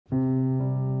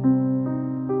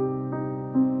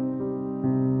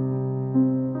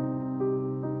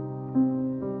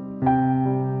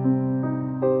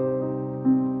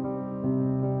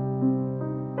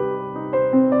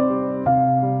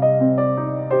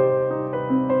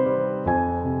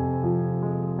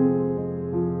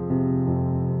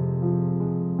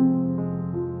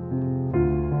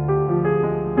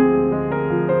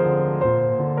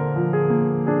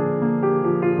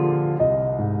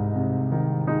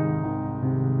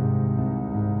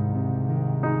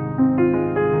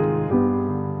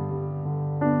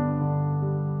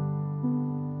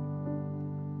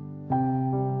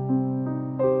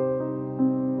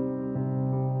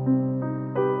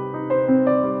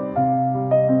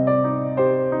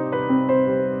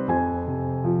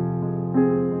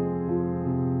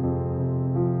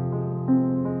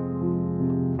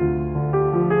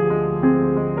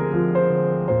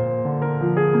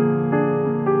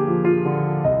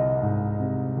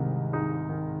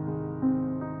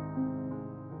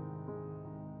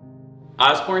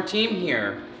Osborne team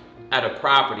here at a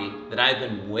property that I've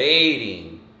been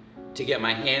waiting to get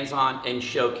my hands on and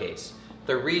showcase.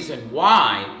 The reason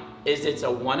why is it's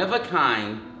a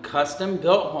one-of-a-kind,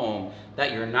 custom-built home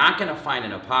that you're not gonna find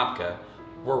in Apopka.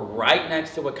 We're right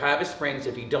next to Wekiva Springs.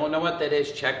 If you don't know what that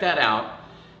is, check that out.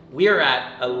 We are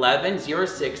at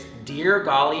 1106 Deer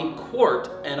Gulley Court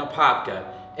in Apopka.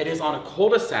 It is on a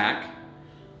cul-de-sac,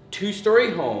 2-story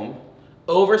home,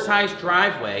 oversized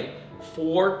driveway,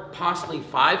 4, possibly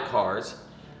 5 cars.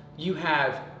 You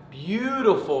have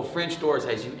beautiful French doors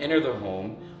as you enter the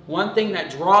home. One thing that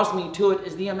draws me to it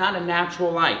is the amount of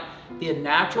natural light. The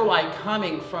natural light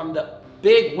coming from the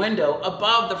big window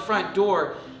above the front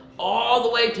door all the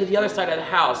way to the other side of the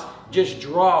house just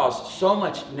draws so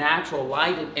much natural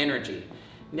light and energy.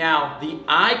 Now, the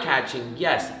eye-catching,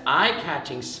 yes,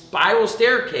 eye-catching spiral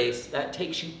staircase that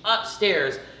takes you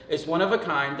upstairs is one of a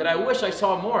kind that I wish I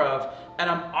saw more of, and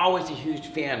I'm always a huge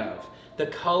fan of. The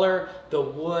color, the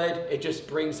wood, it just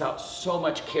brings out so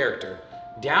much character.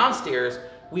 Downstairs,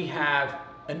 we have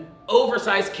an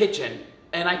oversized kitchen,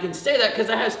 and I can say that because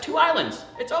it has 2 islands.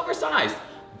 It's oversized.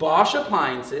 Bosch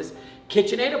appliances,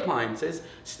 KitchenAid appliances,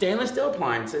 stainless steel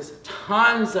appliances,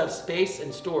 tons of space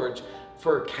and storage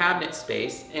for cabinet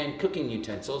space and cooking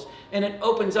utensils, and it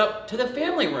opens up to the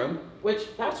family room,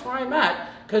 which that's where I'm at,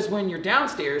 because when you're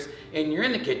downstairs and you're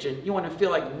in the kitchen, you want to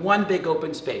feel like one big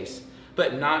open space,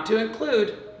 but not to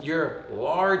include your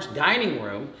large dining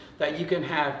room that you can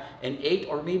have an 8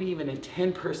 or maybe even a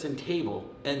 10-person table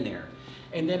in there.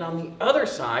 And then on the other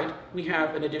side, we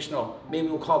have an additional, maybe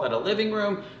we'll call that a living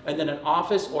room, and then an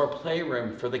office or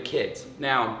playroom for the kids.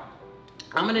 Now,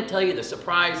 I'm gonna tell you the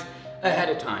surprise ahead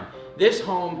of time. This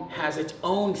home has its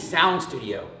own sound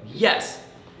studio. Yes,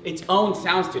 its own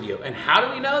sound studio. And how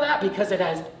do we know that? Because it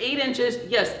has 8 inches,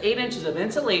 yes, 8 inches of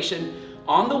insulation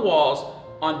on the walls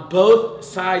on both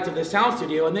sides of the sound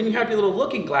studio, and then you have your little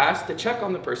looking glass to check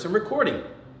on the person recording.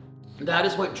 That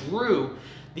is what drew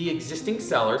the existing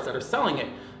sellers that are selling it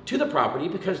to the property,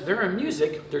 because they're in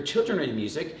music, their children are in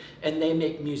music, and they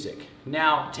make music.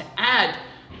 Now, to add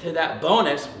to that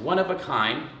bonus, one of a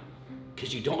kind,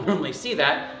 because you don't normally see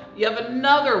that, you have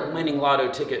another winning lotto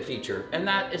ticket feature, and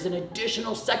that is an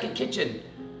additional second kitchen.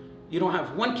 You don't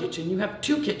have one kitchen, you have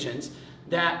 2 kitchens.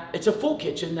 That it's a full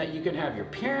kitchen that you can have your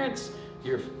parents,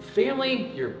 your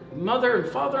family, your mother and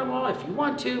father-in-law, if you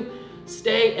want to,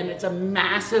 stay, and it's a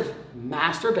massive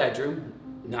master bedroom,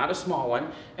 not a small one,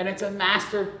 and it's a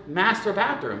master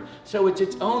bathroom. So it's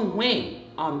its own wing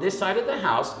on this side of the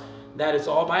house that is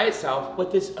all by itself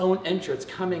with its own entrance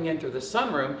coming in through the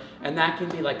sunroom, and that can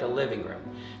be like a living room.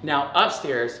 Now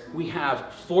upstairs, we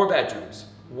have 4 bedrooms.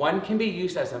 One can be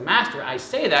used as a master. I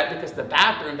say that because the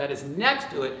bathroom that is next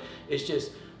to it is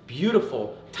just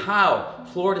beautiful, tile,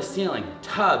 floor to ceiling,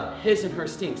 tub, his and her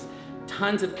sinks,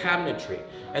 tons of cabinetry.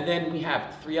 And then we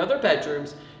have 3 other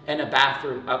bedrooms and a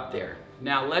bathroom up there.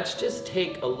 Now let's just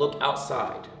take a look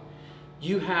outside.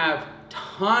 You have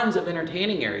tons of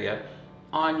entertaining area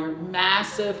on your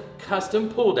massive custom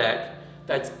pool deck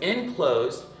that's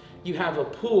enclosed. You have a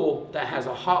pool that has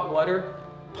a hot water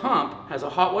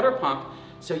pump,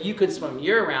 so you can swim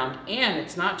year-round, and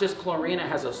it's not just chlorine, it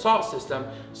has a salt system,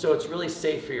 so it's really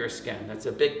safe for your skin. That's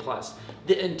a big plus.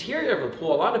 The interior of a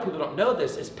pool, a lot of people don't know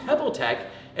this, is pebble tech,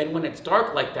 and when it's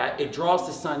dark like that, it draws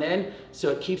the sun in, so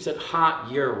it keeps it hot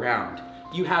year-round.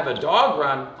 You have a dog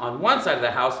run on one side of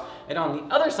the house, and on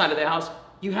the other side of the house,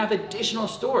 you have additional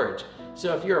storage.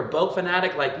 So if you're a boat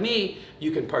fanatic like me,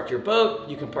 you can park your boat,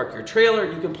 you can park your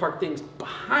trailer, you can park things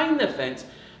behind the fence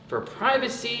for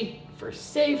privacy, for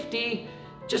safety,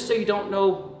 just so you don't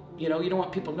know, you don't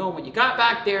want people knowing what you got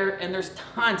back there. And there's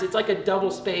tons, it's like a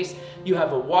double space. You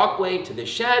have a walkway to the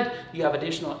shed, you have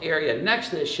additional area next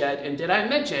to the shed. And did I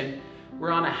mention,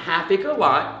 we're on a half-acre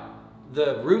lot,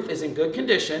 the roof is in good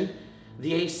condition,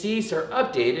 the ACs are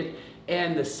updated,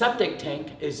 and the septic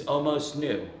tank is almost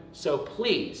new. So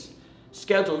please,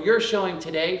 schedule your showing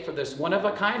today for this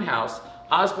one-of-a-kind house.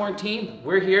 Osborne team,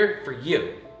 we're here for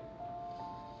you.